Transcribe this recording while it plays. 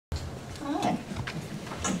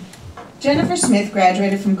Jennifer Smith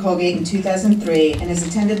graduated from Colgate in 2003 and has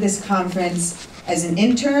attended this conference as an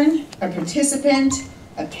intern, a participant,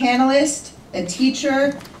 a panelist, a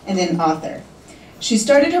teacher, and an author. She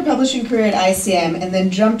started her publishing career at ICM and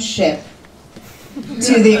then jumped ship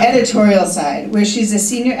to the editorial side, where she's a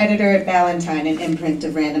senior editor at Ballantine, an imprint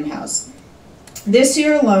of Random House. This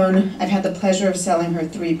year alone, I've had the pleasure of selling her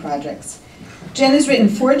 3 projects. Jen has written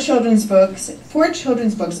 4 children's books,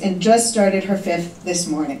 and just started her 5th this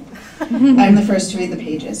morning. I'm the first to read the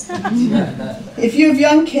pages. If you have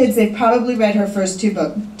young kids, they've probably read her first two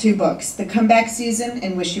books, The Comeback Season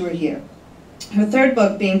and Wish You Were Here. Her 3rd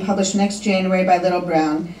book, being published next January by Little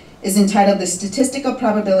Brown, is entitled The Statistical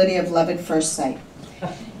Probability of Love at First Sight.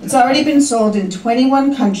 It's already been sold in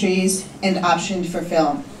 21 countries and optioned for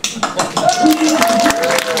film.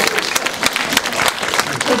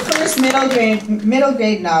 Her first middle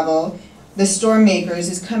grade novel, The Storm Makers,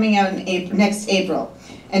 is coming out in next April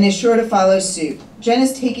and is sure to follow suit. Jen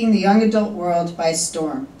is taking the young adult world by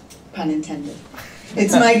storm, pun intended.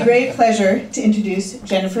 It's my great pleasure to introduce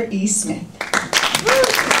Jennifer E. Smith.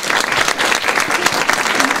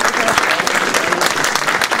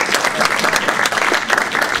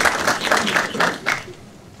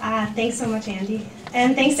 Thanks so much, Andy.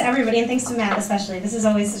 And thanks to everybody, and thanks to Matt especially. This is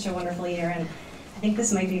always such a wonderful year, and I think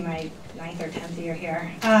this might be my 9th or 10th year here.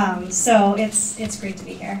 So it's great to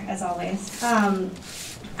be here, as always.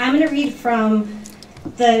 I'm going to read from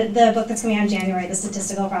the book that's coming out in January, The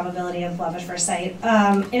Statistical Probability of Love at First Sight.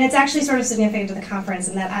 And it's actually sort of significant to the conference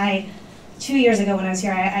in that 2 years ago when I was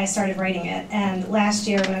here, I started writing it. And last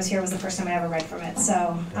year when I was here was the first time I ever read from it.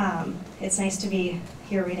 So it's nice to be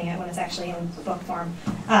here reading it when it's actually in book form,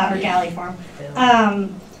 or galley form.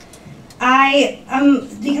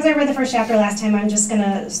 Because I read the first chapter last time, I'm just going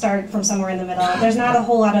to start from somewhere in the middle. There's not a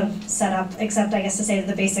whole lot of setup, except I guess to say that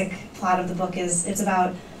the basic plot of the book is it's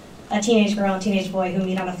about a teenage girl and teenage boy who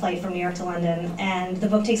meet on a flight from New York to London, and the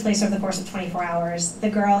book takes place over the course of 24 hours. The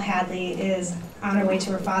girl, Hadley, is on her way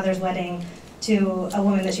to her father's wedding to a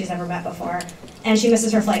woman that she's never met before, and she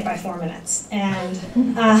misses her flight by 4 minutes, and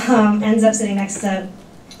ends up sitting next to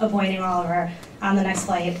a boy named Oliver on the next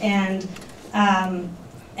flight, and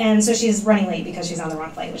so she's running late because she's on the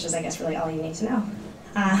wrong flight, which is, I guess, really all you need to know.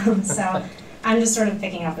 So I'm just sort of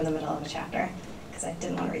picking up in the middle of a chapter, because I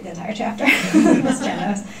didn't want to read the entire chapter, as Jen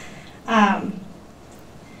knows.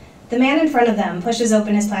 The man in front of them pushes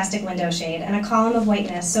open his plastic window shade, and a column of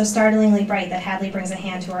whiteness so startlingly bright that Hadley brings a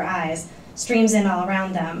hand to her eyes streams in all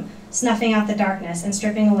around them, snuffing out the darkness and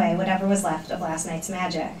stripping away whatever was left of last night's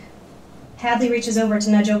magic. Hadley reaches over to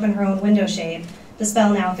nudge open her own window shade, the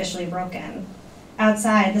spell now officially broken.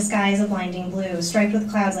 Outside, the sky is a blinding blue, striped with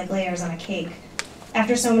clouds like layers on a cake.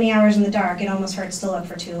 After so many hours in the dark, it almost hurts to look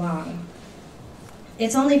for too long.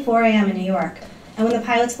 It's only 4 a.m. in New York, and when the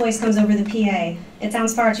pilot's voice comes over the PA, it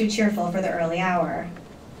sounds far too cheerful for the early hour.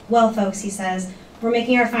 Well, folks, he says, we're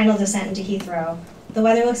making our final descent into Heathrow. The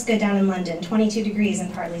weather looks good down in London, 22 degrees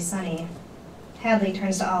and partly sunny. Hadley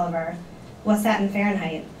turns to Oliver. What's that in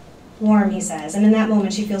Fahrenheit? Warm, he says, and in that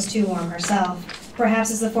moment she feels too warm herself.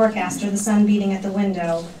 Perhaps it's the forecast or the sun beating at the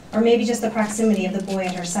window, or maybe just the proximity of the boy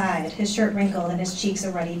at her side, his shirt wrinkled and his cheeks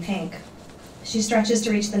a ruddy pink. She stretches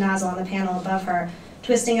to reach the nozzle on the panel above her,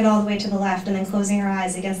 twisting it all the way to the left and then closing her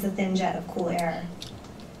eyes against the thin jet of cool air.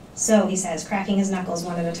 So, he says, cracking his knuckles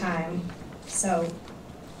one at a time. So.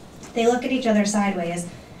 They look at each other sideways,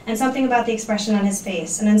 and something about the expression on his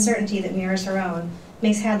face, an uncertainty that mirrors her own,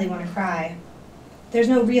 makes Hadley want to cry. There's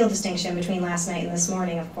no real distinction between last night and this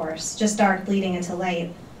morning, of course, just dark bleeding into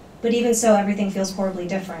light, but even so, everything feels horribly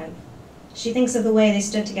different. She thinks of the way they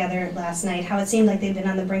stood together last night, how it seemed like they'd been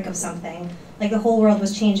on the brink of something, like the whole world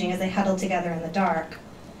was changing as they huddled together in the dark.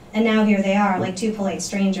 And now here they are, like 2 polite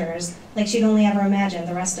strangers, like she'd only ever imagined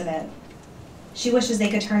the rest of it. She wishes they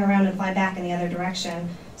could turn around and fly back in the other direction,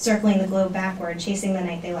 circling the globe backward, chasing the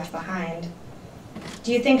night they left behind.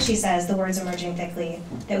 Do you think, she says, the words emerging thickly,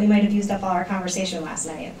 that we might have used up all our conversation last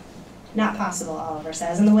night? Not possible, Oliver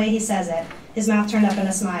says, and the way he says it, his mouth turned up in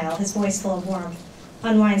a smile, his voice full of warmth,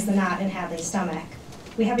 unwinds the knot in Hadley's stomach.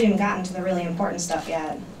 We haven't even gotten to the really important stuff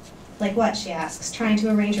yet. Like what, she asks, trying to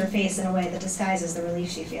arrange her face in a way that disguises the relief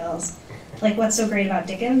she feels. Like what's so great about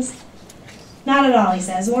Dickens? Not at all, he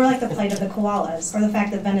says, more like the plight of the koalas, or the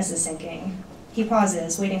fact that Venice is sinking. He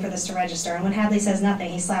pauses, waiting for this to register, and when Hadley says nothing,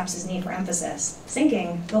 he slaps his knee for emphasis.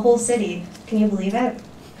 Sinking, the whole city, can you believe it?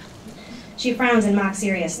 She frowns in mock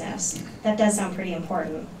seriousness. That does sound pretty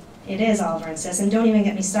important. It is, Oliver insists, and don't even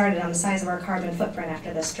get me started on the size of our carbon footprint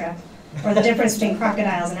after this trip. or the difference between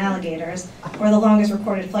crocodiles and alligators, or the longest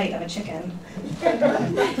recorded flight of a chicken.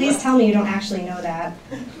 Please tell me you don't actually know that.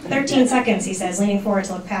 13 seconds, he says, leaning forward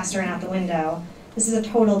to look past her and out the window. This is a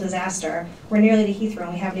total disaster. We're nearly to Heathrow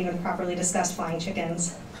and we haven't even properly discussed flying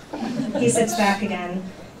chickens. He sits back again.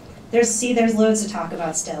 There's loads to talk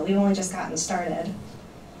about still. We've only just gotten started.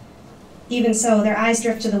 Even so, their eyes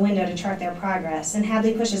drift to the window to chart their progress, and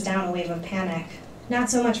Hadley pushes down a wave of panic. Not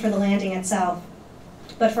so much for the landing itself,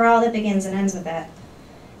 but for all that begins and ends with it.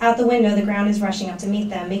 Out the window, the ground is rushing up to meet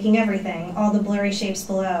them, making everything, all the blurry shapes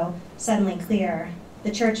below, suddenly clear.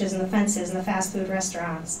 The churches and the fences and the fast food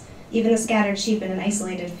restaurants, even the scattered sheep in an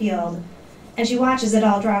isolated field. And she watches it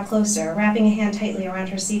all draw closer, wrapping a hand tightly around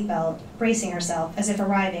her seatbelt, bracing herself as if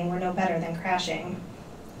arriving were no better than crashing.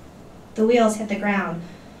 The wheels hit the ground,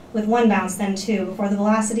 with one bounce, then two, before the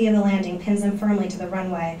velocity of the landing pins them firmly to the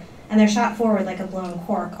runway, and they're shot forward like a blown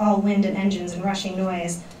cork, all wind and engines and rushing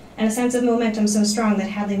noise, and a sense of momentum so strong that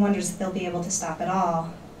Hadley wonders if they'll be able to stop at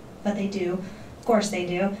all. But they do. Of course they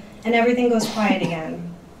do. And everything goes quiet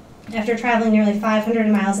again. After traveling nearly 500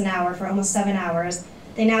 miles an hour for almost 7 hours,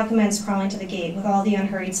 they now commence crawling to the gate with all the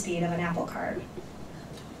unhurried speed of an apple cart.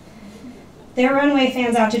 Their runway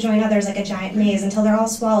fans out to join others like a giant maze until they're all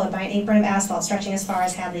swallowed by an apron of asphalt stretching as far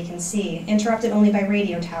as Hadley can see, interrupted only by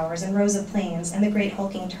radio towers and rows of planes and the great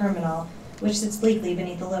hulking terminal, which sits bleakly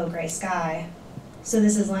beneath the low gray sky. So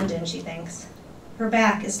this is London, she thinks. Her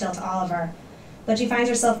back is still to Oliver, but she finds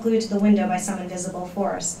herself glued to the window by some invisible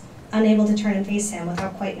force, unable to turn and face him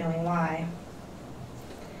without quite knowing why.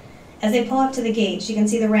 As they pull up to the gate, she can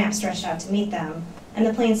see the ramp stretched out to meet them, and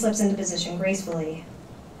the plane slips into position gracefully.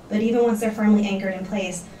 But even once they're firmly anchored in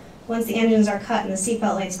place, once the engines are cut and the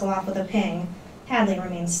seatbelt lights go off with a ping, Hadley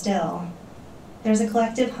remains still. There's a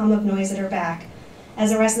collective hum of noise at her back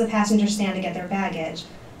as the rest of the passengers stand to get their baggage,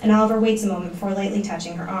 and Oliver waits a moment before lightly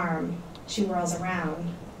touching her arm. She whirls around.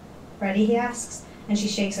 "Ready?" he asks, and she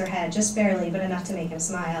shakes her head, just barely, but enough to make him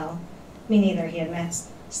smile. Me neither, he admits,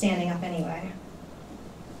 standing up anyway.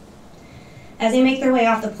 As they make their way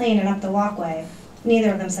off the plane and up the walkway,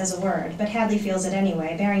 neither of them says a word, but Hadley feels it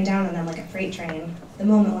anyway, bearing down on them like a freight train, the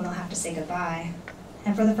moment when they'll have to say goodbye.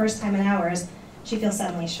 And for the first time in hours, she feels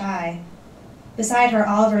suddenly shy. Beside her,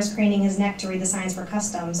 Oliver is craning his neck to read the signs for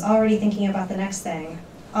customs, already thinking about the next thing,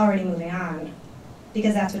 already moving on.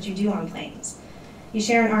 Because that's what you do on planes. You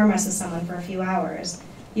share an armrest with someone for a few hours.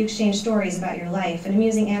 You exchange stories about your life, an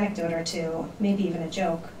amusing anecdote or two, maybe even a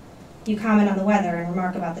joke. You comment on the weather and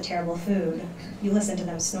remark about the terrible food. You listen to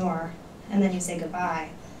them snore. And then you say goodbye.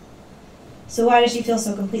 So why does she feel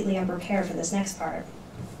so completely unprepared for this next part?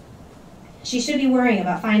 She should be worrying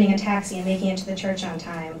about finding a taxi and making it to the church on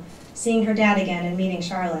time, seeing her dad again and meeting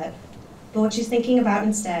Charlotte. But what she's thinking about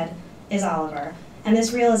instead is Oliver, and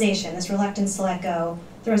this realization, this reluctance to let go,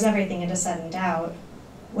 throws everything into sudden doubt.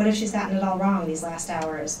 What if she's gotten it all wrong these last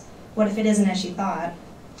hours? What if it isn't as she thought?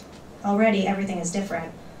 Already everything is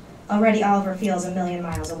different. Already Oliver feels a million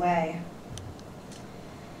miles away.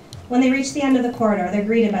 When they reach the end of the corridor, they're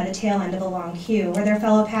greeted by the tail end of a long queue, where their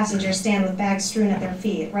fellow passengers stand with bags strewn at their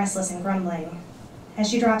feet, restless and grumbling. As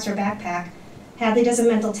she drops her backpack, Hadley does a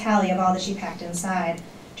mental tally of all that she packed inside,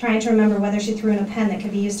 trying to remember whether she threw in a pen that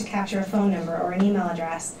could be used to capture a phone number or an email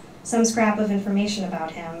address, some scrap of information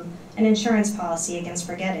about him, an insurance policy against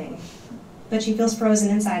forgetting. But she feels frozen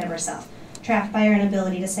inside of herself, trapped by her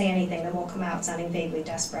inability to say anything that won't come out sounding vaguely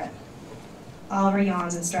desperate. Oliver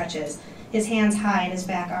yawns and stretches, his hands high and his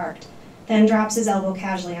back arched, then drops his elbow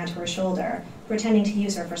casually onto her shoulder, pretending to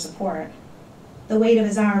use her for support. The weight of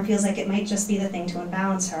his arm feels like it might just be the thing to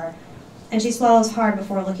unbalance her, and she swallows hard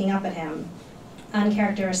before looking up at him,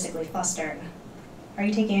 uncharacteristically flustered. "Are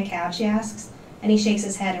you taking a cab?" she asks, and he shakes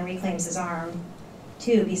his head and reclaims his arm.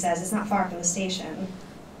 "Tube," he says, "it's not far from the station."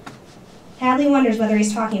 Hadley wonders whether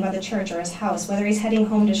he's talking about the church or his house, whether he's heading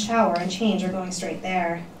home to shower and change or going straight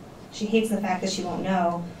there. She hates the fact that she won't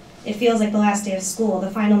know. It feels like the last day of school,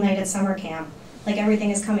 the final night at summer camp, like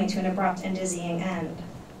everything is coming to an abrupt and dizzying end.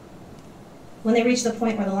 When they reach the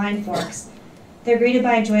point where the line forks, they're greeted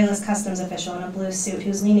by a joyless customs official in a blue suit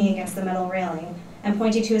who's leaning against the metal railing and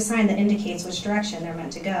pointing to a sign that indicates which direction they're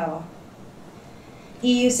meant to go.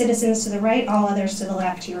 EU citizens to the right, all others to the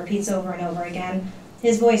left, he repeats over and over again,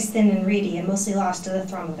 his voice thin and reedy and mostly lost to the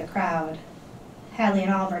thrum of the crowd. Hadley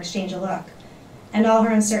and Oliver exchange a look, and all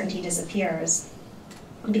her uncertainty disappears.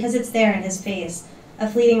 Because it's there in his face, a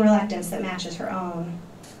fleeting reluctance that matches her own.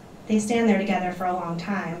 They stand there together for a long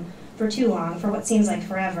time, for too long, for what seems like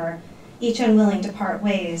forever, each unwilling to part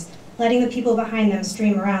ways, letting the people behind them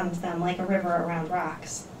stream around them like a river around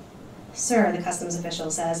rocks. "Sir," the customs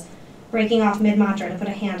official says, breaking off mid-mantra to put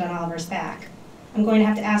a hand on Oliver's back. I'm going to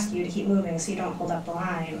have to ask you to keep moving so you don't hold up the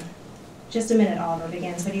line. Just a minute, Oliver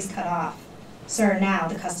begins, but he's cut off. Sir, now,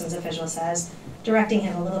 the customs official says, directing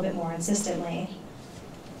him a little bit more insistently.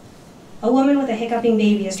 A woman with a hiccuping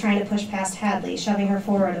baby is trying to push past Hadley, shoving her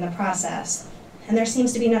forward in the process, and there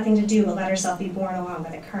seems to be nothing to do but let herself be borne along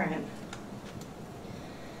by the current.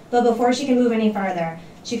 But before she can move any farther,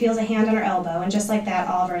 she feels a hand on her elbow, and just like that,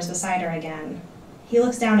 Oliver is beside her again. He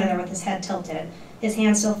looks down at her with his head tilted, his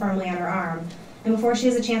hand still firmly on her arm, and before she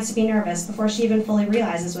has a chance to be nervous, before she even fully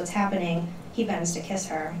realizes what's happening, he bends to kiss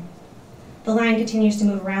her. The line continues to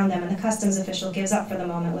move around them, and the customs official gives up for the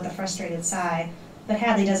moment with a frustrated sigh, but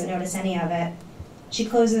Hadley doesn't notice any of it. She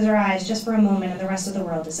closes her eyes just for a moment, and the rest of the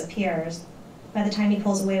world disappears. By the time he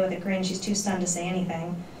pulls away with a grin, she's too stunned to say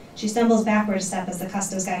anything. She stumbles backwards a step as the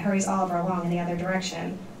customs guy hurries Oliver along in the other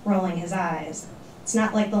direction, rolling his eyes. It's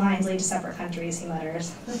not like the lines lead to separate countries, he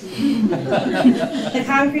mutters. The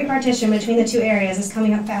concrete partition between the two areas is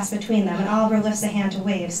coming up fast between them, and Oliver lifts a hand to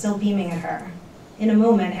wave, still beaming at her. In a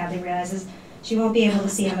moment, Hadley realizes she won't be able to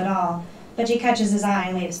see him at all, but she catches his eye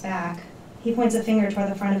and waves back. He points a finger toward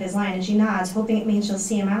the front of his line, and she nods, hoping it means she'll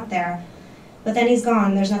see him out there. But then he's gone,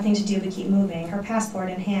 and there's nothing to do but keep moving, her passport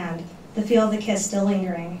in hand, the feel of the kiss still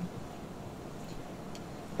lingering.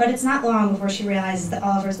 But it's not long before she realizes that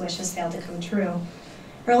Oliver's wish has failed to come true.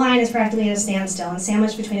 Her line is practically at a standstill, and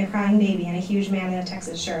sandwiched between a crying baby and a huge man in a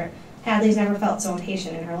Texas shirt, Hadley's never felt so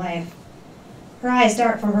impatient in her life. Her eyes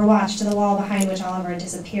dart from her watch to the wall behind which Oliver had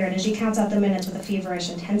disappeared, and she counts out the minutes with a feverish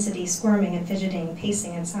intensity, squirming and fidgeting,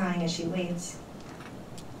 pacing and sighing as she waits.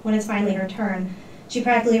 When it's finally her turn, she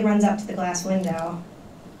practically runs up to the glass window.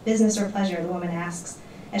 Business or pleasure, the woman asks,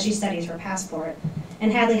 as she studies her passport,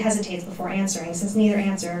 and Hadley hesitates before answering, since neither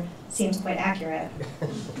answer seems quite accurate.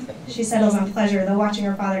 She settles on pleasure, though watching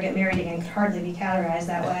her father get married again could hardly be categorized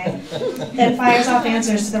that way, then fires off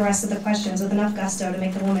answers to the rest of the questions with enough gusto to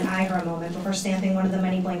make the woman eye her a moment before stamping one of the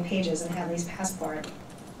many blank pages in Hadley's passport.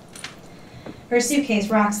 Her suitcase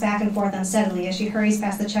rocks back and forth unsteadily as she hurries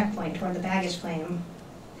past the checkpoint toward the baggage claim.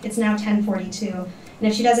 It's now 10:42, and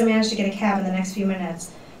if she doesn't manage to get a cab in the next few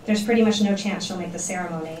minutes, there's pretty much no chance she'll make the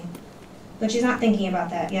ceremony. But she's not thinking about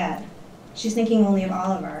that yet. She's thinking only of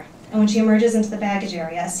Oliver, and when she emerges into the baggage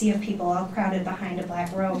area, a sea of people all crowded behind a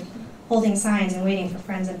black rope, holding signs and waiting for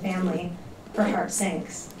friends and family, her heart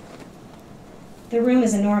sinks. The room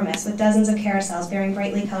is enormous, with dozens of carousels bearing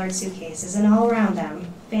brightly colored suitcases, and all around them,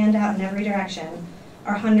 fanned out in every direction,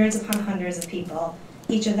 are hundreds upon hundreds of people,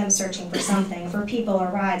 each of them searching for something, for people or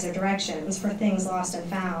rides or directions, for things lost and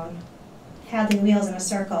found. Hadley wheels in a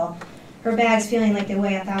circle, her bags feeling like they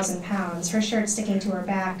weigh 1,000 pounds, her shirt sticking to her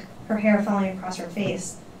back, her hair falling across her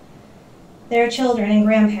face. There are children and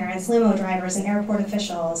grandparents, limo drivers and airport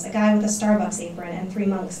officials, a guy with a Starbucks apron, and 3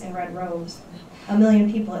 monks in red robes. 1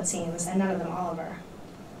 million people, it seems, and none of them Oliver.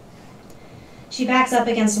 She backs up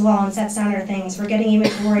against a wall and sets down her things, forgetting even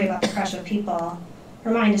to worry about the crush of people.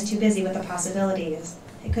 Her mind is too busy with the possibilities.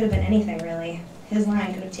 It could have been anything, really. His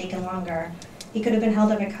line could have taken longer. He could have been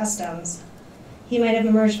held up at customs. He might have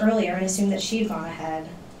emerged earlier and assumed that she'd gone ahead.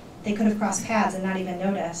 They could have crossed paths and not even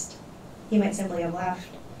noticed. He might simply have left.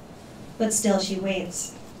 But still, she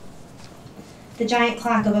waits. The giant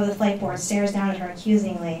clock above the flight board stares down at her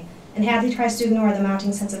accusingly, and Hadley tries to ignore the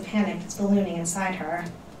mounting sense of panic that's ballooning inside her.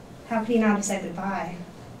 How could he not have said goodbye?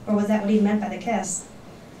 Or was that what he meant by the kiss?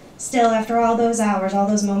 Still, after all those hours, all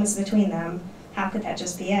those moments between them, how could that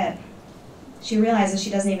just be it? She realizes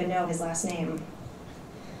she doesn't even know his last name.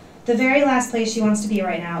 The very last place she wants to be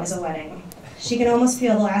right now is a wedding. She can almost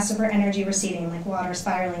feel the last of her energy receding like water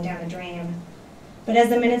spiraling down a drain. But as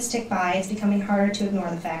the minutes tick by, it's becoming harder to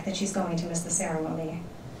ignore the fact that she's going to miss the ceremony.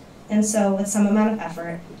 And so, with some amount of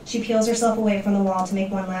effort, she peels herself away from the wall to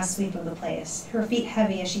make one last sweep of the place, her feet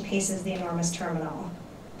heavy as she paces the enormous terminal.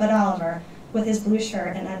 But Oliver, with his blue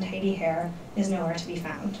shirt and untidy hair, is nowhere to be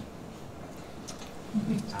found.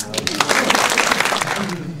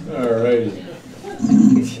 All righty.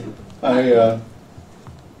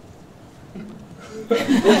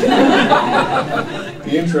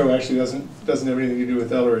 The intro actually doesn't have anything to do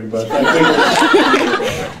with Ellery, but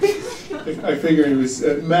I figured it was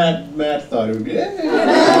Matt thought it would be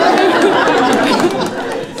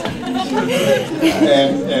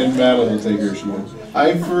and Madeline will take her she wants.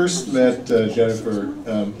 I first met Jennifer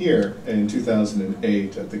here in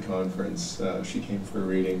 2008 at the conference. She came for a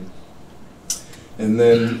reading. And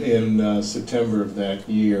then in September of that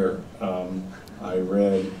year, I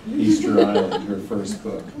read Easter Island, her first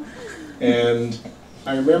book. And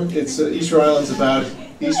I remember it's Easter Island's about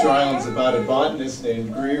a botanist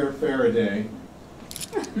named Greer Faraday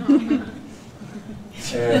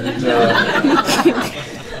And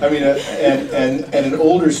I mean, and an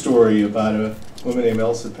older story about a woman named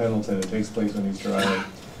Elsa Pendleton. It takes place when he's driving.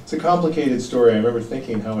 It's a complicated story. I remember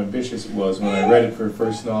thinking how ambitious it was when I read it for a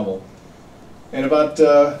first novel. And about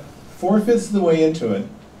 4/5 of the way into it,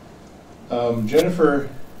 Jennifer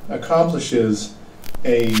accomplishes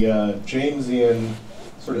a Jamesian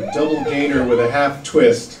sort of double gainer with a half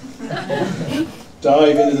twist.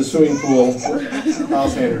 Dive into the swimming pool. I'll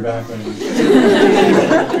hand her back on you.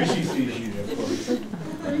 She sees you, of course.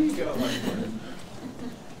 There you go.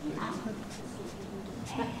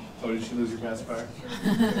 Oh, did she lose her pacifier?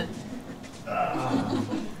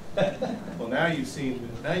 Well, now you've seen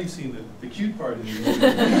the cute part of the movie.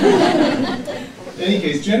 In any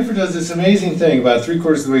case, Jennifer does this amazing thing about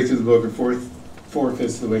 3/4 of the way through the book, or 4/5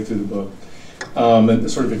 of the way through the book. And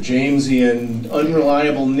sort of a Jamesian,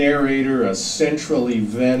 unreliable narrator, a central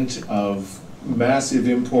event of massive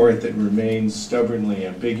import that remains stubbornly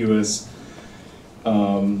ambiguous,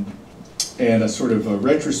 and a sort of a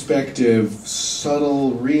retrospective,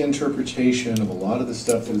 subtle reinterpretation of a lot of the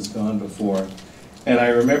stuff that has gone before. And I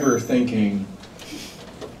remember thinking,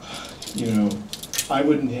 you know, I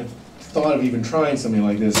wouldn't have thought of even trying something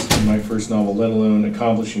like this in my first novel, let alone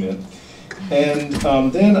accomplishing it. And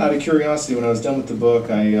then, out of curiosity, when I was done with the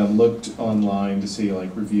book, I looked online to see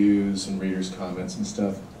like reviews and readers' comments and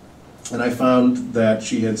stuff. And I found that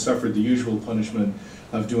she had suffered the usual punishment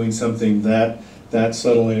of doing something that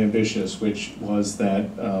subtle and ambitious, which was that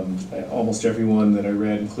almost everyone that I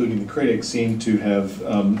read, including the critics, seemed to have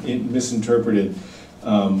misinterpreted,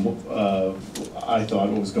 I thought,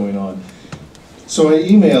 what was going on. So I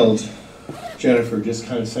emailed Jennifer just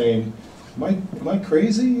kind of saying, am I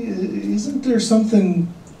crazy? Isn't there something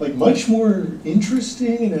like much more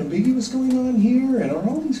interesting and ambiguous going on here? And are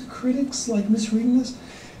all these critics like misreading this?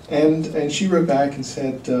 And she wrote back and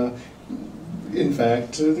said, in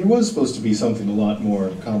fact, there was supposed to be something a lot more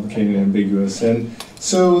complicated and ambiguous. And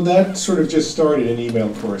so that sort of just started an email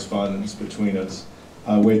correspondence between us,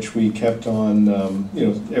 which we kept on, you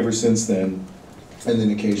know, ever since then. And then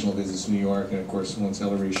occasional visits to New York. And of course, once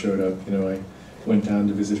Ellery showed up, you know, I went down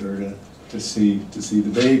to visit her to see the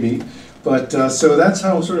baby. But so that's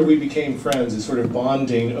how sort of we became friends, is sort of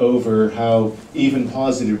bonding over how even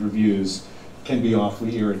positive reviews can be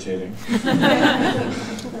awfully irritating.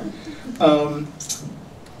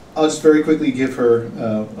 I'll just very quickly give her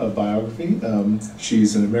a biography.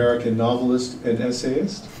 She's an American novelist and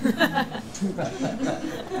essayist.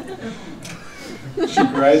 She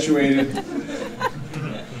graduated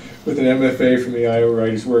with an MFA from the Iowa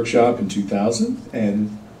Writers Workshop in 2000,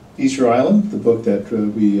 and Easter Island, the book that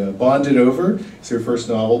we bonded over, is her first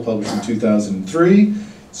novel, published in 2003.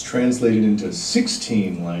 It's translated into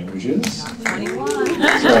 16 languages. 21.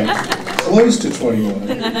 That's right, close to 21.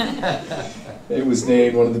 It was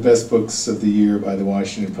named one of the best books of the year by the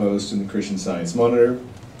Washington Post and the Christian Science Monitor.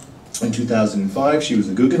 In 2005, she was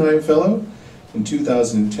a Guggenheim Fellow. In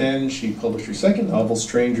 2010, she published her second novel,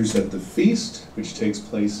 Strangers at the Feast, which takes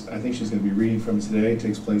place, I think she's going to be reading from today,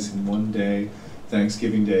 takes place in one day,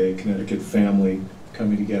 Thanksgiving Day, Connecticut family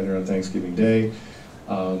coming together on Thanksgiving Day,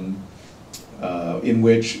 in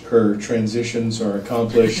which her transitions are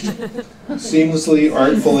accomplished seamlessly,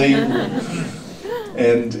 artfully,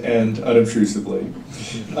 and unobtrusively.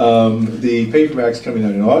 The paperback's coming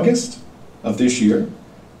out in August of this year,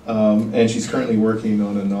 and she's currently working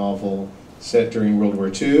on a novel set during World War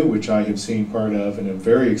II, which I have seen part of and am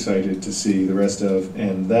very excited to see the rest of,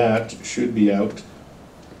 and that should be out,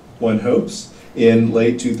 one hopes, in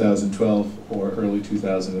late 2012 or early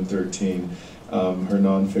 2013. Her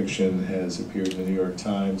nonfiction has appeared in the New York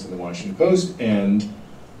Times and the Washington Post, and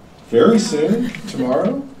very soon,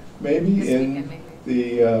 tomorrow, maybe, in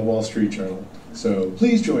the Wall Street Journal. So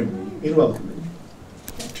please join me in welcoming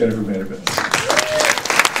Jennifer Vanderbes.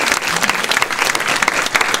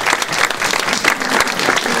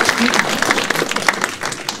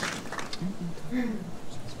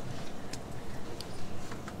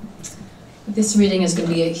 This reading is going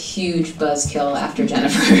to be a huge buzzkill after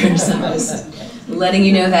Jennifer, so I'm just letting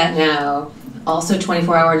you know that now. Also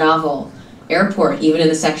 24-hour novel, airport, even in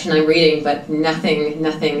the section I'm reading, but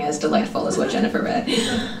nothing as delightful as what Jennifer read.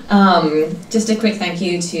 Just a quick thank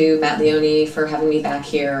you to Matt Leone for having me back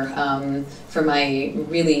here, for my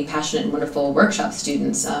really passionate and wonderful workshop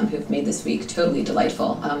students who've made this week totally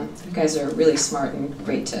delightful. You guys are really smart and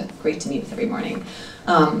great to meet with every morning.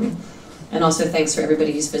 And also thanks for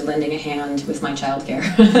everybody who's been lending a hand with my childcare.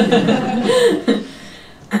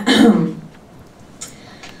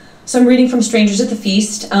 So I'm reading from Strangers at the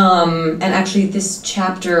Feast, and actually this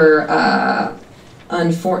chapter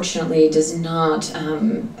unfortunately does not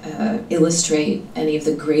illustrate any of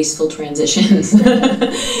the graceful transitions.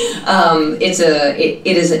 It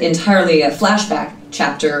is entirely a flashback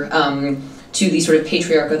chapter to the sort of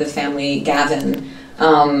patriarch of the family, Gavin.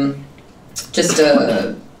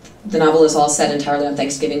 The novel is all set entirely on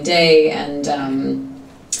Thanksgiving Day, and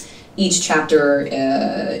each chapter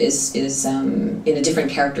is in a different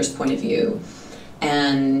character's point of view.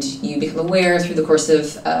 And you become aware through the course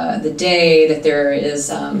of the day that there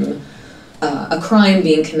is a crime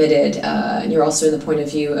being committed, and you're also in the point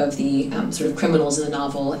of view of the sort of criminals in the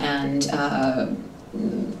novel, and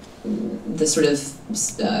the sort of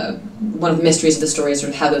one of the mysteries of the story is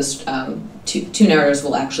sort of how those two narratives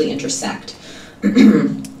will actually intersect.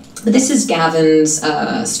 But this is Gavin's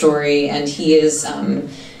story, and he is,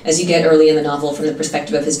 as you get early in the novel, from the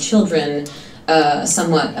perspective of his children,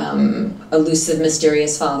 somewhat elusive,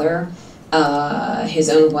 mysterious father. His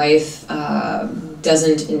own wife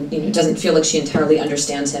doesn't feel like she entirely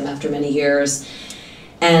understands him after many years,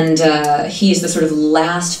 and he's the sort of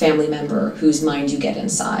last family member whose mind you get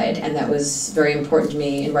inside, and that was very important to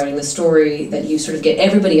me in writing the story, that you sort of get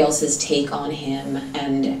everybody else's take on him,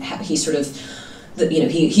 and he sort of,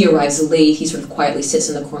 he arrives late, he sort of quietly sits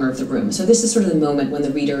in the corner of the room. So this is sort of the moment when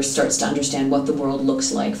the reader starts to understand what the world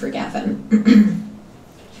looks like for Gavin.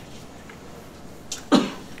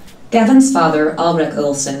 Gavin's father, Ulrich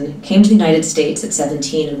Olsen, came to the United States at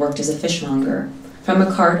 17 and worked as a fishmonger. From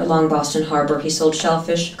a cart along Boston Harbor, he sold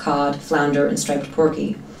shellfish, cod, flounder, and striped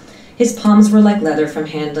porky. His palms were like leather from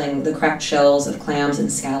handling the cracked shells of clams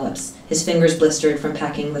and scallops. His fingers blistered from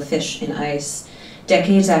packing the fish in ice.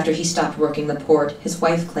 Decades after he stopped working the port, his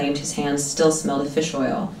wife claimed his hands still smelled of fish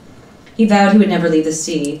oil. He vowed he would never leave the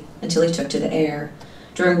sea until he took to the air.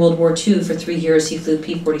 During World War II, for 3 years, he flew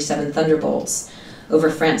P-47 Thunderbolts over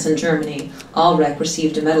France and Germany. Ulrich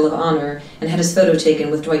received a Medal of Honor and had his photo taken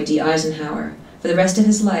with Dwight D. Eisenhower. For the rest of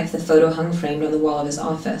his life, the photo hung framed on the wall of his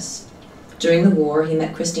office. During the war, he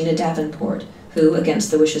met Christina Davenport, who, against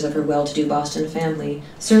the wishes of her well-to-do Boston family,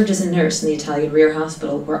 served as a nurse in the Italian Rear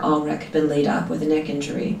Hospital where Ulrich had been laid up with a neck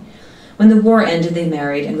injury. When the war ended, they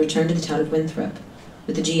married and returned to the town of Winthrop.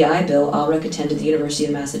 With the GI Bill, Ulrich attended the University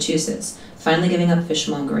of Massachusetts, finally giving up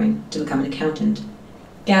fishmongering to become an accountant.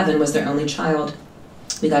 Gavin was their only child.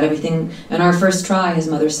 "We got everything on our first try," his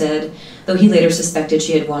mother said, though he later suspected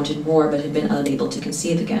she had wanted more but had been unable to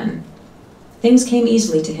conceive again. Things came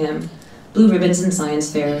easily to him. Blue ribbons in science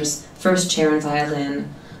fairs, first chair in violin.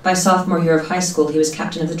 By sophomore year of high school, he was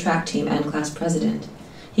captain of the track team and class president.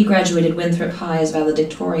 He graduated Winthrop High as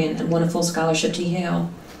valedictorian and won a full scholarship to Yale.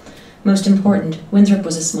 Most important, Winthrop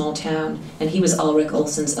was a small town, and he was Ulrich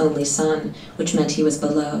Olsen's only son, which meant he was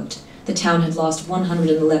beloved. The town had lost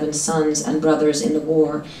 111 sons and brothers in the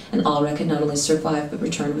war, and Ulrich had not only survived but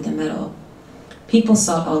returned with a medal. People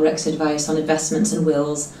sought Ulrich's advice on investments and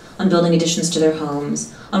wills, on building additions to their homes,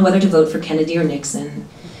 on whether to vote for Kennedy or Nixon.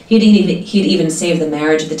 He had even saved the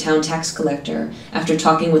marriage of the town tax collector after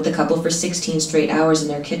talking with the couple for 16 straight hours in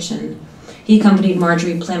their kitchen. He accompanied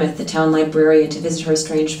Marjorie Plymouth, the town librarian, to visit her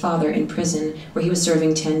estranged father in prison, where he was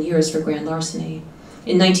serving 10 years for grand larceny.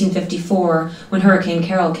 In 1954, when Hurricane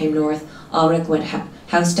Carol came north, Ulrich went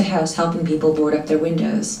house to house helping people board up their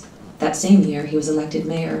windows. That same year, he was elected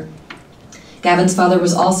mayor. Gavin's father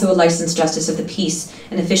was also a licensed justice of the peace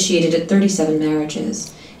and officiated at 37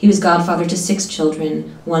 marriages. He was godfather to 6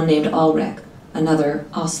 children, one named Ulrich, another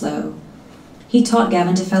Oslo. He taught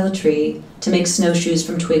Gavin to fell a tree, to make snowshoes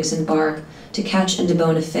from twigs and bark, to catch and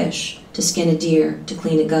debone a fish, to skin a deer, to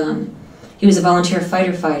clean a gun. He was a volunteer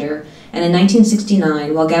fighter, and in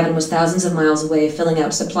 1969, while Gavin was thousands of miles away filling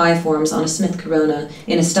out supply forms on a Smith Corona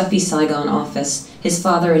in a stuffy Saigon office, his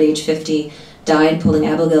father, at age 50, died pulling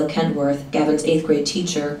Abigail Kentworth, Gavin's 8th grade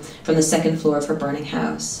teacher, from the 2nd floor of her burning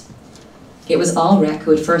house. It was Ulrich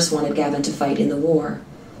who had first wanted Gavin to fight in the war.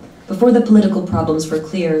 Before the political problems were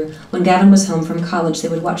clear, when Gavin was home from college, they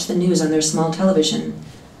would watch the news on their small television.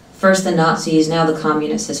 First the Nazis, now the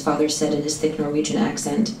communists, his father said in his thick Norwegian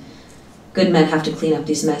accent. Good men have to clean up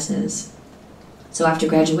these messes. So after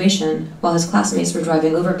graduation, while his classmates were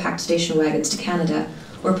driving overpacked station wagons to Canada,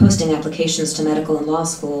 or posting applications to medical and law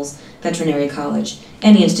schools, veterinary college,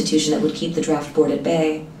 any institution that would keep the draft board at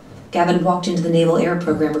bay, Gavin walked into the Naval Air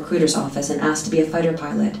Program recruiter's office and asked to be a fighter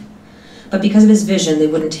pilot. But because of his vision, they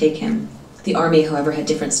wouldn't take him. The Army, however, had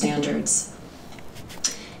different standards.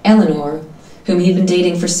 Eleanor, whom he'd been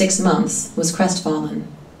dating for 6 months, was crestfallen.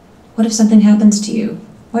 "What if something happens to you?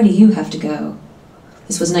 Why do you have to go?"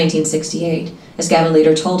 This was 1968. As Gavin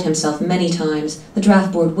later told himself many times, the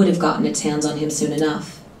draft board would have gotten its hands on him soon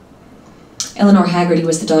enough. Eleanor Haggerty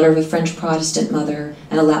was the daughter of a French Protestant mother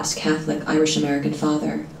and a lapsed Catholic Irish-American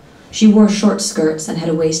father. She wore short skirts and had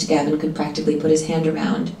a waist Gavin could practically put his hand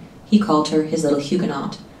around. He called her his little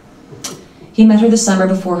Huguenot. He met her the summer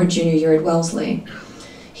before her junior year at Wellesley.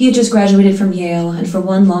 He had just graduated from Yale, and for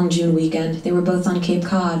one long June weekend, they were both on Cape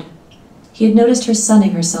Cod. He had noticed her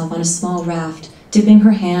sunning herself on a small raft, dipping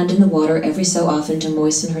her hand in the water every so often to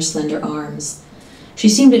moisten her slender arms. She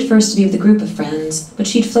seemed at first to be of the group of friends, but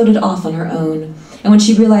she'd floated off on her own, and when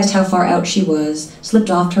she realized how far out she was, slipped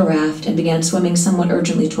off her raft and began swimming somewhat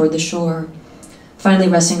urgently toward the shore. Finally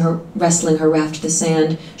wrestling her raft to the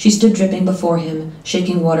sand, she stood dripping before him,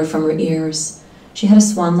 shaking water from her ears. She had a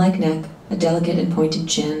swan-like neck, a delicate and pointed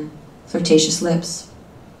chin, flirtatious lips.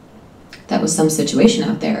 That was some situation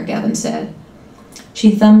out there, Gavin said.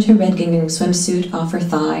 She thumbed her red gingham swimsuit off her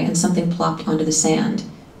thigh and something plopped onto the sand.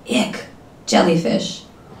 Ick! Jellyfish.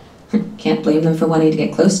 Can't blame them for wanting to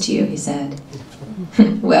get close to you, he said.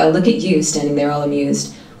 Well, look at you, standing there all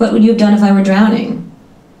amused. What would you have done if I were drowning?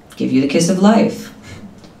 Give you the kiss of life.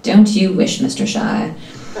 Don't you wish, Mr. Shy?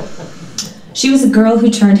 She was a girl who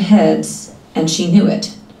turned heads, and she knew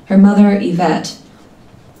it. Her mother, Yvette,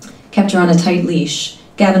 kept her on a tight leash.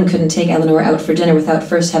 Gavin couldn't take Eleanor out for dinner without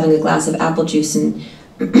first having a glass of apple juice in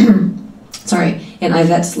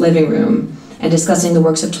Yvette's living room and discussing the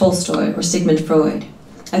works of Tolstoy or Sigmund Freud.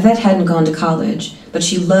 Yvette hadn't gone to college, but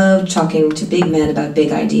she loved talking to big men about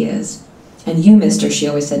big ideas. And you, mister, she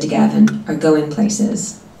always said to Gavin, are going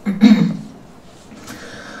places.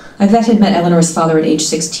 Yvette had met Eleanor's father at age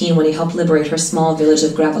 16 when he helped liberate her small village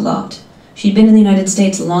of Gravelotte. She'd been in the United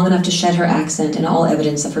States long enough to shed her accent and all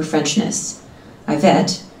evidence of her Frenchness.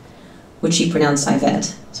 Yvette, which she pronounced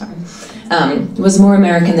Yvette, was more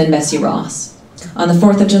American than Bessie Ross. On the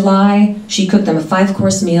 4th of July, she cooked them a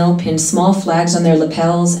 5-course meal, pinned small flags on their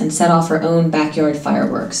lapels, and set off her own backyard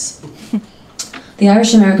fireworks. The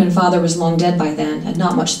Irish-American father was long dead by then, and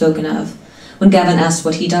not much spoken of. When Gavin asked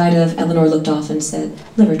what he died of, Eleanor looked off and said,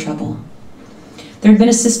 liver trouble. There had been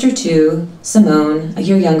a sister too, Simone, a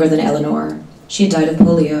year younger than Eleanor. She had died of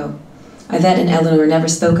polio. Yvette and Eleanor never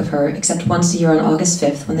spoke of her, except once a year on August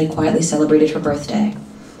 5th when they quietly celebrated her birthday.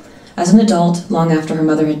 As an adult, long after her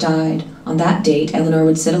mother had died, on that date, Eleanor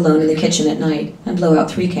would sit alone in the kitchen at night and blow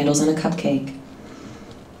out 3 candles on a cupcake.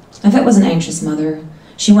 Yvette was an anxious mother.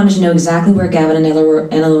 She wanted to know exactly where Gavin and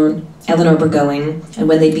Eleanor were going and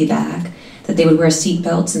when they'd be back, that they would wear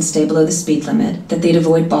seatbelts and stay below the speed limit, that they'd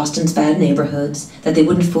avoid Boston's bad neighborhoods, that they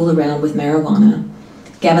wouldn't fool around with marijuana.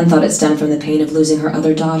 Gavin thought it stemmed from the pain of losing her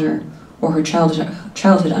other daughter, or her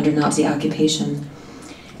childhood under Nazi occupation.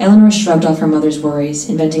 Eleanor shrugged off her mother's worries,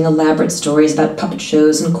 inventing elaborate stories about puppet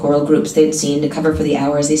shows and choral groups they'd seen to cover for the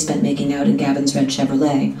hours they spent making out in Gavin's red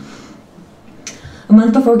Chevrolet. A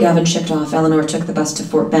month before Gavin shipped off, Eleanor took the bus to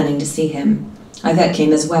Fort Benning to see him. Yvette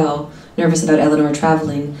came as well, nervous about Eleanor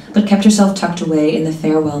traveling, but kept herself tucked away in the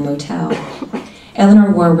Farewell Motel.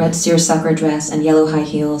 Eleanor wore a red seersucker dress and yellow high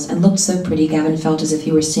heels and looked so pretty Gavin felt as if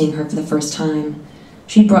he were seeing her for the first time.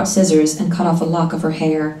 She'd brought scissors and cut off a lock of her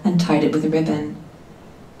hair and tied it with a ribbon.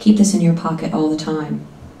 Keep this in your pocket all the time,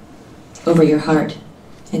 over your heart,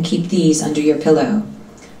 and keep these under your pillow.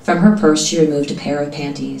 From her purse she removed a pair of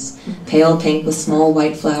panties, pale pink with small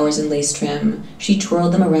white flowers and lace trim. She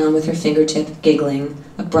twirled them around with her fingertip, giggling,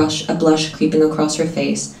 a blush creeping across her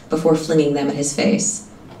face before flinging them at his face.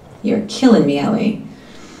 You're killing me, Ellie.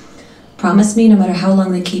 Promise me no matter how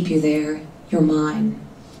long they keep you there, you're mine.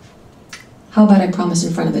 How about I promise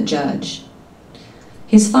in front of a judge?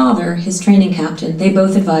 His father, his training captain, they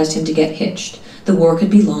both advised him to get hitched. The war could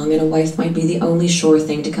be long and a wife might be the only sure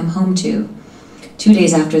thing to come home to. 2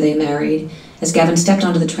 days after they married, as Gavin stepped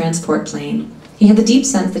onto the transport plane, he had the deep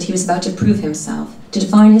sense that he was about to prove himself, to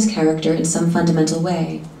define his character in some fundamental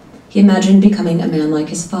way. He imagined becoming a man like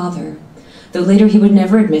his father. Though later he would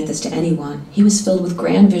never admit this to anyone, he was filled with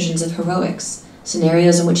grand visions of heroics,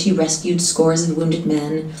 scenarios in which he rescued scores of wounded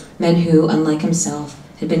men who, unlike himself,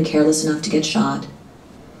 had been careless enough to get shot.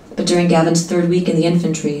 But during Gavin's 3rd week in the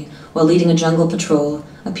infantry, while leading a jungle patrol,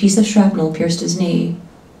 a piece of shrapnel pierced his knee.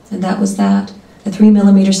 And that was that, a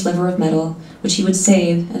 3mm sliver of metal, which he would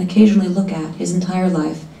save and occasionally look at his entire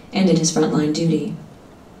life, ended his frontline duty.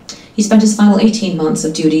 He spent his final 18 months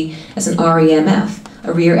of duty as an REMF,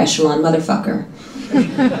 a rear echelon motherfucker.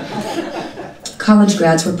 College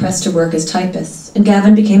grads were pressed to work as typists, and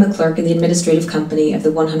Gavin became a clerk in the administrative company of the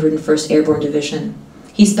 101st Airborne Division.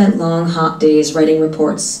 He spent long, hot days writing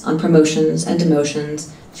reports on promotions and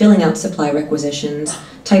demotions, filling out supply requisitions,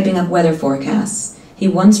 typing up weather forecasts. He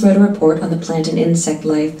once wrote a report on the plant and insect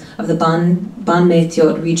life of the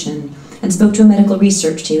Ban-Methiot region and spoke to a medical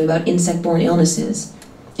research team about insect-borne illnesses.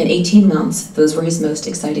 In 18 months, those were his most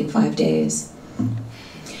exciting 5 days.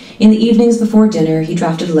 In the evenings before dinner, he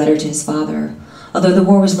drafted a letter to his father. Although the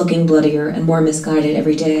war was looking bloodier and more misguided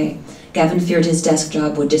every day, Gavin feared his desk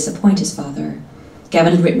job would disappoint his father.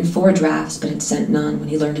 Gavin had written 4 drafts, but had sent none when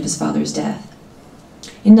he learned of his father's death.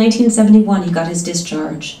 In 1971, he got his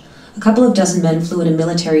discharge. A couple of dozen men flew in a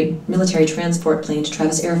military transport plane to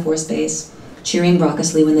Travis Air Force Base, cheering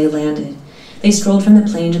raucously when they landed. They strolled from the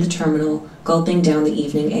plane to the terminal, gulping down the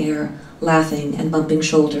evening air, laughing and bumping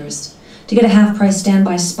shoulders. To get a half-price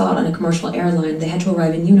standby spot on a commercial airline, they had to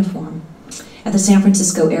arrive in uniform. At the San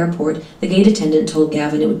Francisco airport, the gate attendant told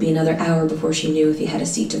Gavin it would be another hour before she knew if he had a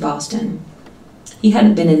seat to Boston. He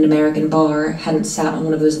hadn't been in an American bar, hadn't sat on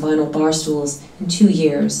one of those vinyl bar stools in 2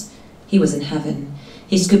 years. He was in heaven.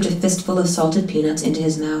 He scooped a fistful of salted peanuts into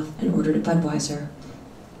his mouth and ordered a Budweiser.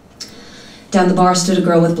 Down the bar stood a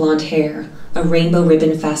girl with blonde hair. A rainbow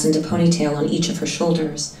ribbon fastened a ponytail on each of her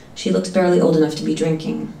shoulders. She looked barely old enough to be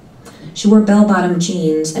drinking. She wore bell-bottom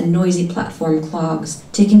jeans and noisy platform clogs,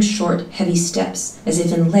 taking short, heavy steps, as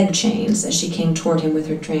if in leg chains, as she came toward him with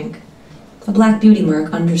her drink. A black beauty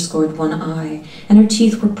mark underscored one eye, and her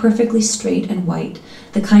teeth were perfectly straight and white,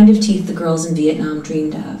 the kind of teeth the girls in Vietnam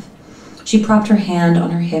dreamed of. She propped her hand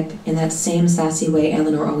on her hip in that same sassy way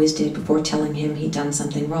Eleanor always did before telling him he'd done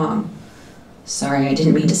something wrong. "Sorry, I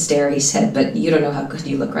didn't mean to stare," he said, "but you don't know how good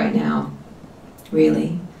you look right now."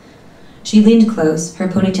 "Really?" She leaned close, her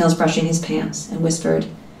ponytails brushing his pants, and whispered,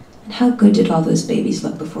 "And how good did all those babies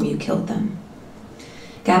look before you killed them?"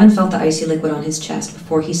 Gavin felt the icy liquid on his chest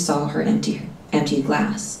before he saw her emptied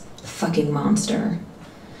glass. Fucking monster.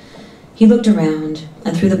 He looked around,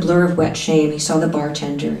 and through the blur of wet shame he saw the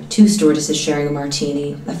bartender, 2 stewardesses sharing a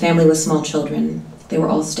martini, a family with small children. They were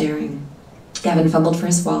all staring. Gavin fumbled for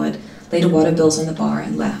his wallet, laid a water bills on the bar,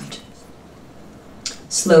 and left.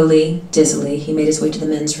 Slowly, dizzily, he made his way to the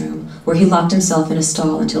men's room, where he locked himself in a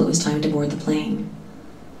stall until it was time to board the plane.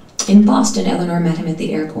 In Boston, Eleanor met him at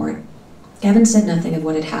the airport. Gavin said nothing of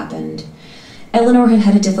what had happened. Eleanor had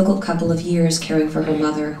had a difficult couple of years caring for her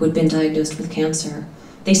mother, who had been diagnosed with cancer.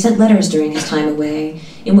 They sent letters during his time away,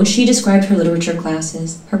 in which she described her literature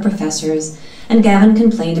classes, her professors, and Gavin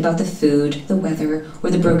complained about the food, the weather, or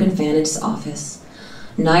the broken fan in his office.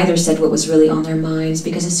 Neither said what was really on their minds,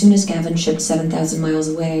 because as soon as Gavin shipped 7,000 miles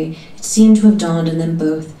away, it seemed to have dawned on them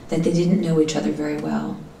both that they didn't know each other very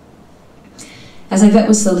well. As Yvette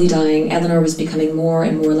was slowly dying, Eleanor was becoming more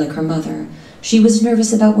and more like her mother. She was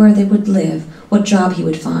nervous about where they would live, what job he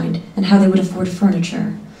would find, and how they would afford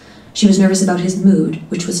furniture. She was nervous about his mood,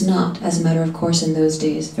 which was not, as a matter of course in those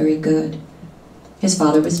days, very good. His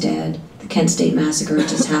father was dead, the Kent State Massacre had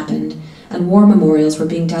just happened, and war memorials were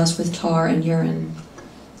being doused with tar and urine.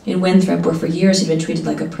 In Winthrop, where for years he'd been treated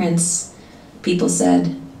like a prince, people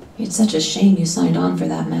said, "It's such a shame you signed on for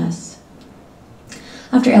that mess."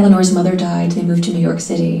 After Eleanor's mother died, they moved to New York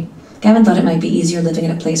City. Gavin thought it might be easier living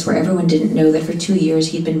in a place where everyone didn't know that for 2 years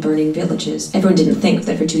he'd been burning villages. Everyone didn't think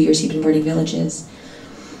that for 2 years he'd been burning villages.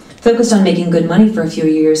 Focused on making good money for a few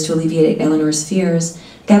years to alleviate Eleanor's fears,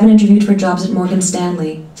 Gavin interviewed for jobs at Morgan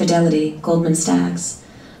Stanley, Fidelity, Goldman Sachs.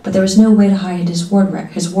 But there was no way to hide his war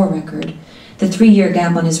record. The 3-year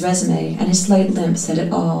gap on his resume and his slight limp said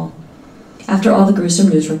it all. After all the gruesome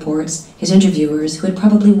news reports, his interviewers, who had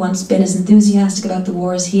probably once been as enthusiastic about the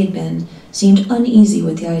war as he had been, seemed uneasy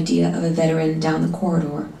with the idea of a veteran down the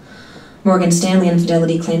corridor. Morgan Stanley and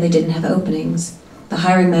Fidelity claimed they didn't have openings. The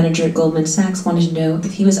hiring manager at Goldman Sachs wanted to know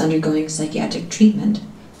if he was undergoing psychiatric treatment.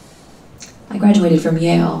 "I graduated from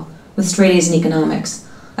Yale, with straight A's in economics.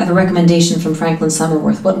 I have a recommendation from Franklin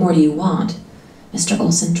Summerworth. What more do you want?" "Mr.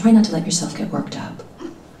 Olson, try not to let yourself get worked up."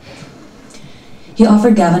 He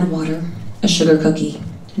offered Gavin water, a sugar cookie,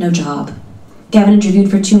 no job. Gavin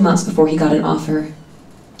interviewed for 2 months before he got an offer.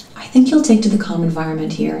 "I think you'll take to the calm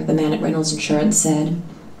environment here," the man at Reynolds Insurance said.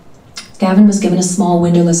 Gavin was given a small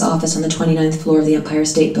windowless office on the 29th floor of the Empire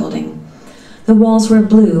State Building. The walls were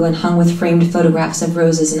blue and hung with framed photographs of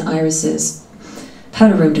roses and irises.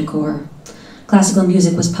 Powder room decor. Classical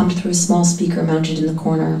music was pumped through a small speaker mounted in the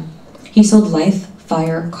corner. He sold life,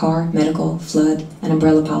 fire, car, medical, flood, and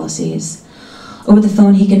umbrella policies. Over the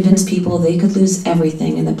phone he convinced people they could lose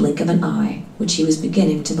everything in the blink of an eye, which he was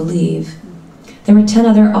beginning to believe. There were 10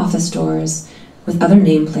 other office doors, with other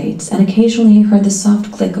nameplates, and occasionally he heard the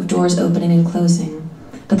soft click of doors opening and closing.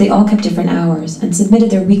 But they all kept different hours, and submitted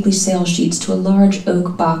their weekly sales sheets to a large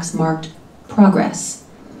oak box marked Progress.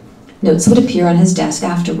 Notes would appear on his desk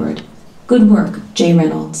afterward. "Good work, J.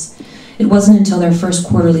 Reynolds." It wasn't until their first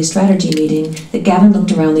quarterly strategy meeting that Gavin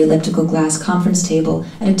looked around the elliptical glass conference table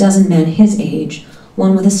at a dozen men his age,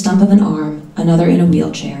 one with a stump of an arm, another in a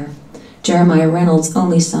wheelchair. Jeremiah Reynolds'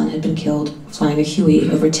 only son had been killed flying a Huey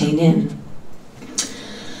over Tay Inn.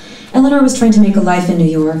 Eleanor was trying to make a life in New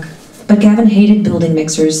York, but Gavin hated the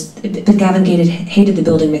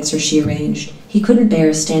building mixers she arranged. He couldn't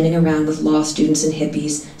bear standing around with law students and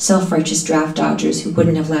hippies, self-righteous draft dodgers who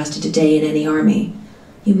wouldn't have lasted a day in any army.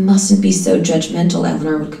 "You mustn't be so judgmental,"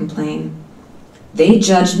 Eleanor would complain. "They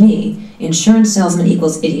judge me. Insurance salesman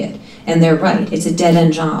equals idiot. And they're right, it's a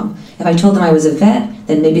dead-end job. If I told them I was a vet,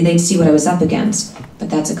 then maybe they'd see what I was up against. But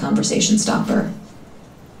that's a conversation stopper."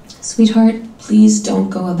 "Sweetheart, please don't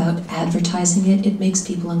go about advertising it. It makes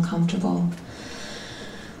people uncomfortable."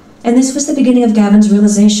 And this was the beginning of Gavin's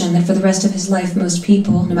realization that for the rest of his life, most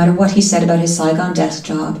people, no matter what he said about his Saigon desk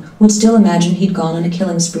job, would still imagine he'd gone on a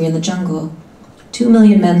killing spree in the jungle. 2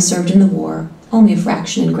 million men served in the war, only a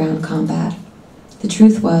fraction in ground combat. The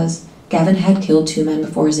truth was, Gavin had killed 2 men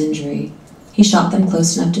before his injury. He shot them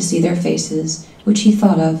close enough to see their faces, which he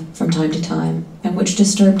thought of from time to time, and which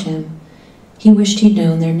disturbed him. He wished he'd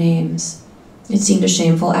known their names. It seemed a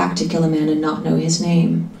shameful act to kill a man and not know his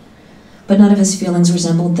name. But none of his feelings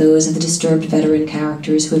resembled those of the disturbed veteran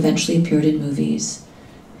characters who eventually appeared in movies.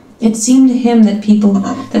 It seemed to him that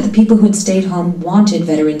the people who had stayed home wanted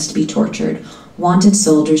veterans to be tortured, wanted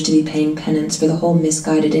soldiers to be paying penance for the whole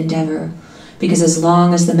misguided endeavor, because as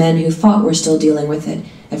long as the men who fought were still dealing with it,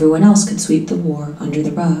 everyone else could sweep the war under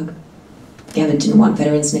the rug. Gavin didn't want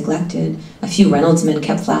veterans neglected. A few Reynolds men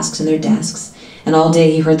kept flasks in their desks, and all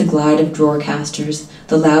day he heard the glide of drawer casters,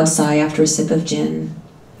 the loud sigh after a sip of gin.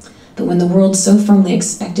 But when the world so firmly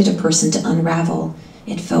expected a person to unravel,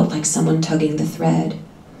 it felt like someone tugging the thread.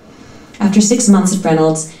 After 6 months at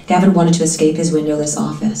Reynolds, Gavin wanted to escape his windowless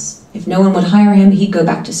office. If no one would hire him, he'd go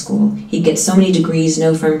back to school. He'd get so many degrees,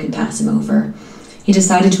 no firm could pass him over. He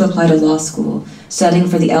decided to apply to law school, studying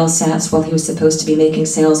for the LSATs while he was supposed to be making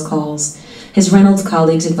sales calls. His Reynolds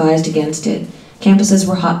colleagues advised against it. Campuses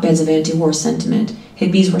were hotbeds of anti-war sentiment.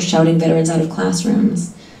 Hippies were shouting veterans out of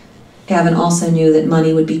classrooms. Gavin also knew that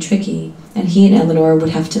money would be tricky, and he and Eleanor would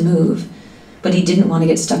have to move. But he didn't want to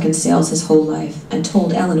get stuck in sales his whole life, and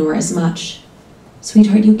told Eleanor as much.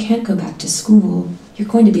 "Sweetheart, you can't go back to school. You're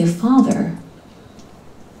going to be a father."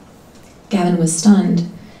 Gavin was stunned.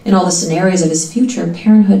 In all the scenarios of his future,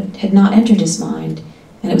 parenthood had not entered his mind,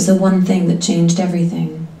 and it was the one thing that changed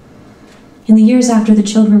everything. In the years after the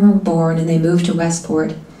children were born and they moved to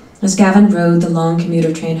Westport, as Gavin rode the long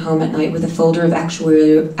commuter train home at night with a folder of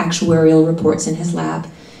actuarial reports in his lap,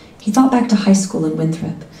 he thought back to high school in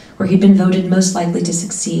Winthrop, where he'd been voted most likely to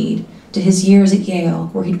succeed, to his years at Yale,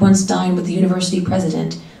 where he'd once dined with the university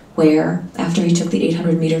president, where, after he took the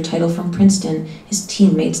 800-meter title from Princeton, his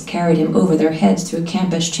teammates carried him over their heads through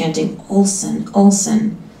campus chanting, "Olson,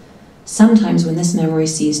 Olson." Sometimes when this memory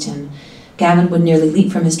seized him, Gavin would nearly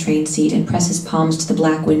leap from his train seat and press his palms to the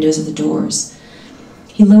black windows of the doors.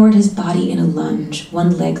 He lowered his body in a lunge,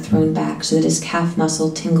 one leg thrown back so that his calf muscle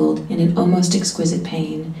tingled in an almost exquisite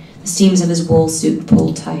pain, the seams of his wool suit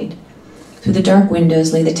pulled tight. Through the dark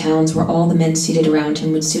windows lay the towns where all the men seated around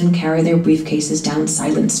him would soon carry their briefcases down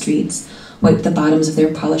silent streets, wipe the bottoms of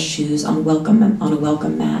their polished shoes on a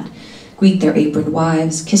welcome mat, greet their aproned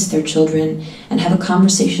wives, kiss their children, and have a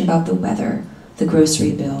conversation about the weather, the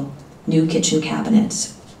grocery bill, new kitchen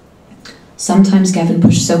cabinets. Sometimes Gavin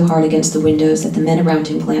pushed so hard against the windows that the men around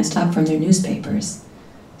him glanced up from their newspapers.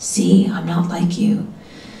 "See, I'm not like you."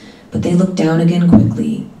 But they looked down again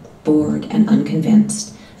quickly, bored and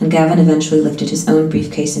unconvinced, and Gavin eventually lifted his own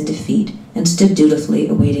briefcase in defeat and stood dutifully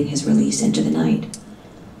awaiting his release into the night.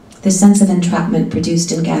 This sense of entrapment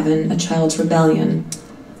produced in Gavin a child's rebellion.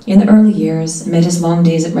 In the early years, amid his long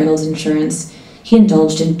days at Reynolds Insurance, he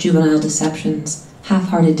indulged in juvenile deceptions,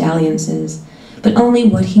 half-hearted dalliances, but only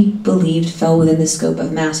what he believed fell within the scope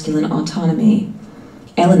of masculine autonomy.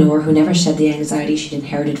 Eleanor, who never shed the anxiety she'd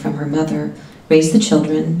inherited from her mother, raised the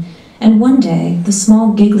children, and one day, the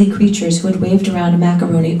small giggly creatures who had waved around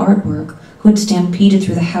macaroni artwork, who had stampeded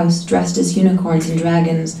through the house dressed as unicorns and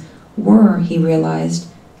dragons, were, he realized,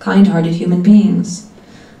 kind-hearted human beings.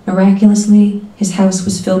 Miraculously, his house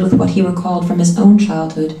was filled with what he recalled from his own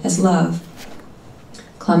childhood as love.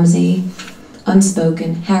 Clumsy,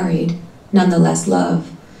 unspoken, harried, nonetheless love.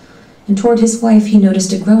 And toward his wife he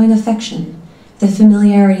noticed a growing affection, the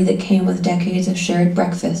familiarity that came with decades of shared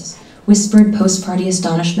breakfasts, whispered post-party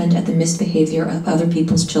astonishment at the misbehavior of other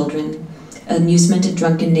people's children, amusement at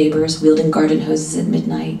drunken neighbors wielding garden hoses at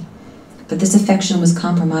midnight. But this affection was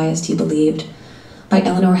compromised, he believed, by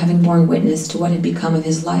Eleanor having borne witness to what had become of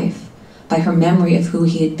his life, by her memory of who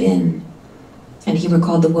he had been. And he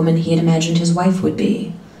recalled the woman he had imagined his wife would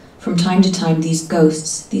be. From time to time, these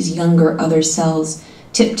ghosts, these younger other selves,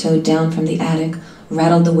 tiptoed down from the attic,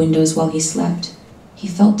 rattled the windows while he slept. He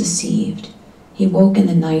felt deceived. He woke in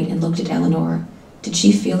the night and looked at Eleanor. Did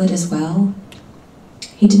she feel it as well?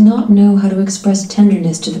 He did not know how to express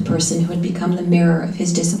tenderness to the person who had become the mirror of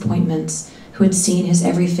his disappointments, who had seen his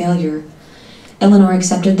every failure. Eleanor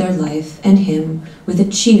accepted their life, and him, with a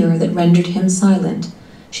cheer that rendered him silent.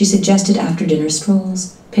 She suggested after-dinner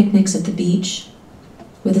strolls, picnics at the beach.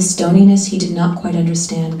 With a stoniness he did not quite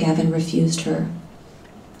understand, Gavin refused her.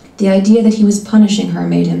 The idea that he was punishing her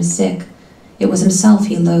made him sick. It was himself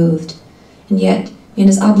he loathed. And yet, in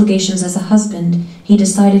his obligations as a husband, he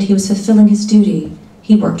decided he was fulfilling his duty.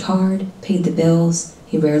 He worked hard, paid the bills,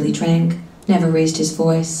 he rarely drank, never raised his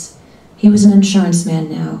voice. He was an insurance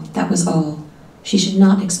man now, that was all. She should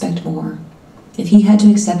not expect more. If he had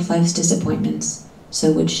to accept life's disappointments,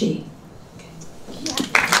 so would she.